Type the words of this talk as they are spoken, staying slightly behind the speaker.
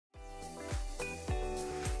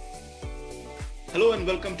Hello and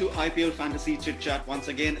welcome to IPL Fantasy ChitChat once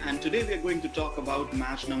again, and today we are going to talk about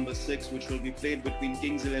match number 6, which will be played between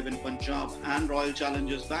Kings 11 Punjab and Royal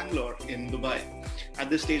Challengers Bangalore in Dubai. At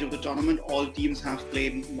this stage of the tournament, all teams have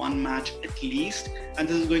played one match at least, and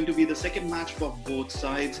this is going to be the second match for both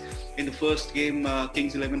sides. In the first game,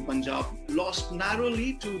 Kings 11 Punjab lost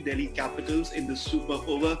narrowly to Delhi Capitals in the super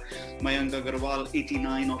over. Mayank Agarwal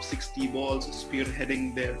 89 of 60 balls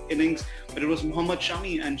spearheading their innings, but it was Mohammad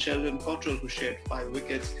Shami and Sheldon Cottrell who shared 5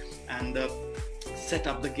 wickets and set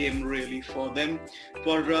up the game really for them.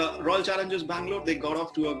 For Royal Challengers Bangalore, they got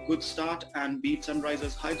off to a good start and beat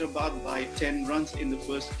Sunrisers Hyderabad by 10 runs in the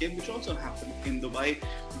first game, which also happened in Dubai.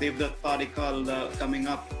 Devdutt Padikkal coming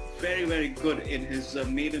up very good in his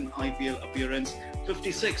maiden IPL appearance,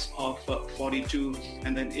 56 of 42,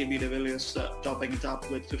 and then AB de Villiers topping it up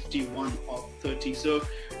with 51 of 30. So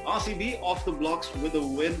RCB off the blocks with a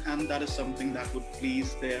win, and that is something that would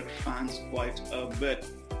please their fans quite a bit.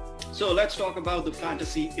 So let's talk about the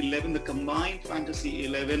Fantasy 11, the combined Fantasy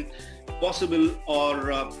 11, possible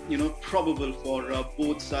or probable for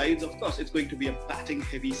both sides. Of course, it's going to be a batting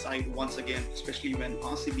heavy side once again, especially when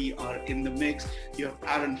RCB are in the mix. You have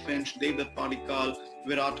Aaron Finch, Devdutt Padikkal,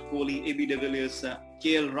 Virat Kohli, AB de Villiers,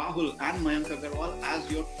 KL Rahul and Mayank Agarwal as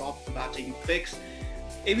your top batting picks.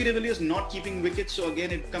 AB de Villiers not keeping wickets, so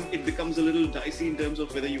again it becomes a little dicey in terms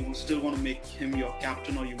of whether you still want to make him your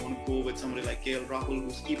captain or you want to go with somebody like KL Rahul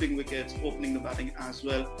who's keeping wickets, opening the batting as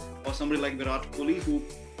well, or somebody like Virat Kohli who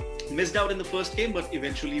missed out in the first game but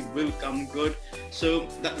eventually will come good. So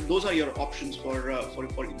those are your options for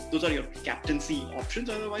those are your captaincy options.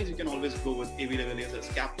 Otherwise, you can always go with AB de Villiers as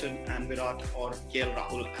captain and Virat or KL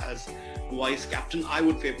Rahul as vice captain. I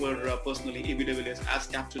would favor personally AB de Villiers as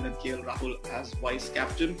captain and KL Rahul as vice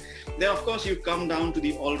captain. Then of course you come down to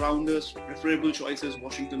the all-rounders, preferable choices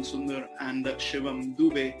Washington Sundar and Shivam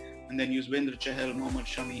Dube, and then Yuzvendra Chahal, Mohammad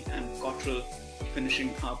Shami and Cottrell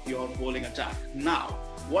finishing up your bowling attack. Now,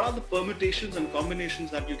 what are the permutations and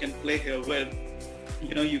combinations that you can play here where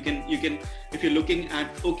you can if you're looking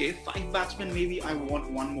at 5 batsmen, maybe I want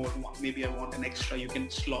one more, maybe I want an extra, you can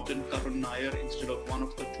slot in Karun Nair instead of one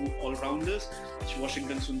of the 2 all-rounders,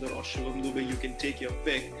 Washington Sundar or Shivam Dube. You can take your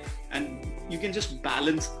pick and you can just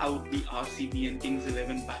balance out the RCB and Kings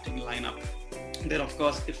 11 batting lineup. Then of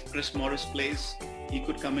course, if Chris Morris plays, he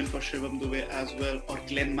could come in for Shivam Dube as well, or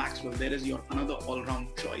Glenn Maxwell. There is your another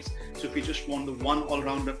all-round choice. So if you just want the 1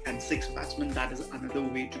 all-rounder and 6 batsmen, that is another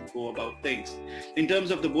way to go about things. In terms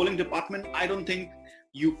of the bowling department, I don't think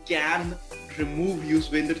you can remove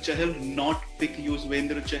Yuzvendra Chahal, not pick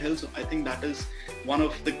Yuzvendra Chahal. So I think that is one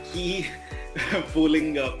of the key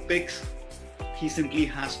bowling picks. He simply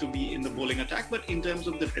has to be in the bowling attack. But in terms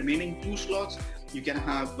of the remaining 2 slots, you can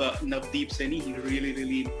have Navdeep Saini. He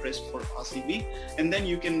really impressed for RCB. And then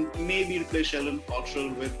you can maybe replace Sheldon Cottrell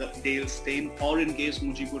with Dale Steyn, or in case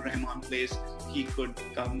Mujibur Rahman plays, he could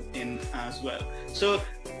come in as well. So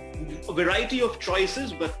a variety of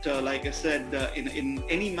choices, but like I said, in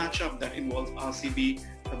any matchup that involves RCB,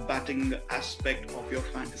 the batting aspect of your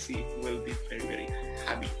fantasy will be very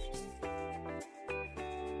heavy.